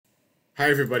Hi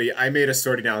everybody, I made a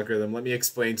sorting algorithm. Let me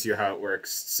explain to you how it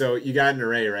works. So you got an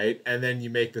array, right? And then you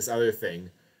make this other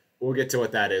thing. We'll get to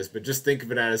what that is, but just think of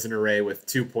it as an array with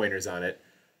 2 pointers on it.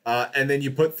 And then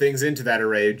you put things into that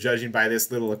array, judging by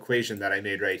this little equation that I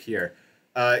made right here.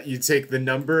 You take the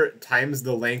number times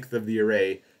the length of the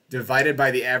array, divided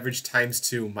by the average times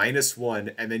 2 minus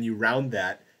 1, and then you round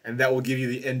that, and that will give you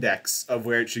the index of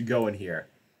where it should go in here.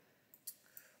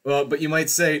 Well, but you might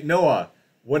say, Noah,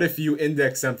 what if you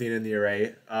index something in the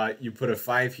array? You put a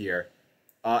 5 here,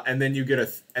 and then you get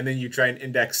and then you try and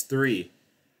index 3,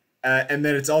 and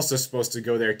then it's also supposed to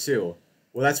go there too.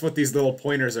 Well, that's what these little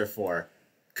pointers are for,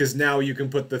 because now you can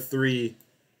put the 3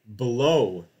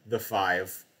 below the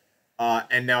 5,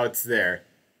 and now it's there.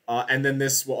 And then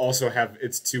this will also have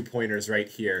its 2 pointers right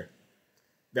here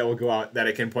that will go out, that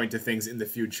it can point to things in the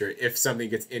future if something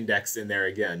gets indexed in there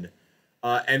again.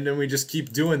 And then we just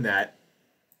keep doing that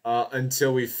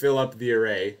until we fill up the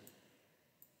array.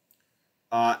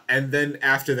 And then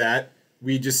after that,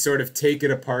 we just sort of take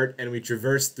it apart and we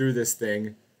traverse through this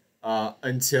thing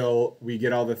until we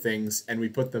get all the things and we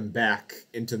put them back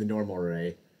into the normal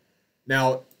array.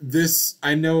 Now, this,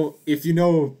 I know, if you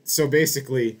know, so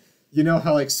basically, you know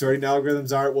how like sorting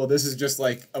algorithms are? Well, this is just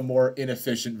like a more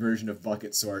inefficient version of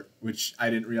bucket sort, which I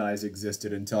didn't realize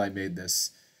existed until I made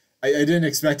this. I didn't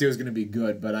expect it was going to be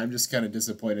good, but I'm just kind of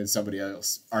disappointed somebody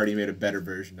else already made a better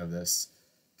version of this.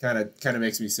 Kind of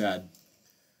makes me sad.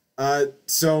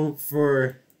 So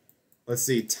for, let's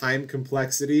see, time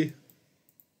complexity,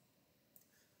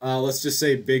 let's just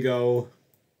say big O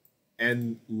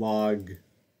n log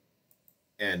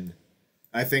n.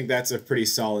 I think that's a pretty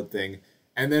solid thing.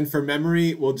 And then for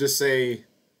memory, we'll just say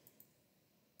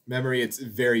memory, it's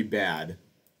very bad.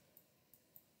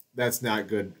 That's not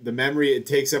good. The memory, it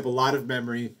takes up a lot of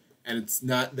memory, and it's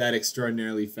not that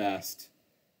extraordinarily fast.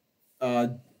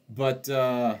 I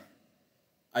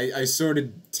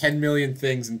sorted 10 million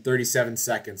things in 37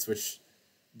 seconds, which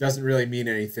doesn't really mean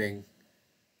anything.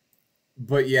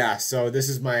 But yeah, so this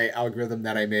is my algorithm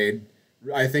that I made.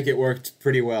 I think it worked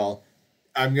pretty well.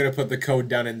 I'm going to put the code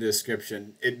down in the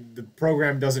description. The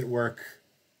program doesn't work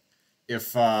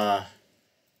if you're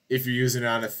using it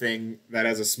on a thing that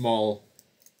has a small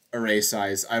array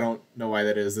size. I don't know why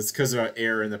that is. It's because of an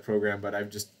error in the program, but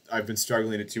I've been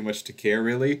struggling it too much to care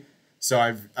really. So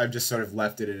I've just sort of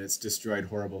left it in its destroyed,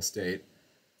 horrible state.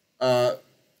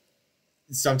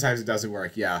 Sometimes it doesn't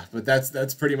work, yeah, but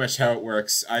that's pretty much how it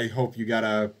works. I hope you got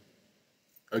a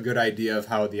good idea of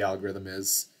how the algorithm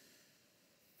is.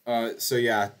 So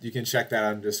yeah, you can check that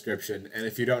out in the description. And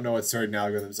if you don't know what sorting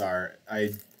algorithms are,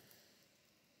 I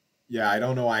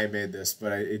don't know why I made this,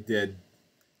 but it did.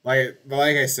 Like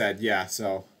I said, yeah,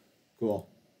 so cool.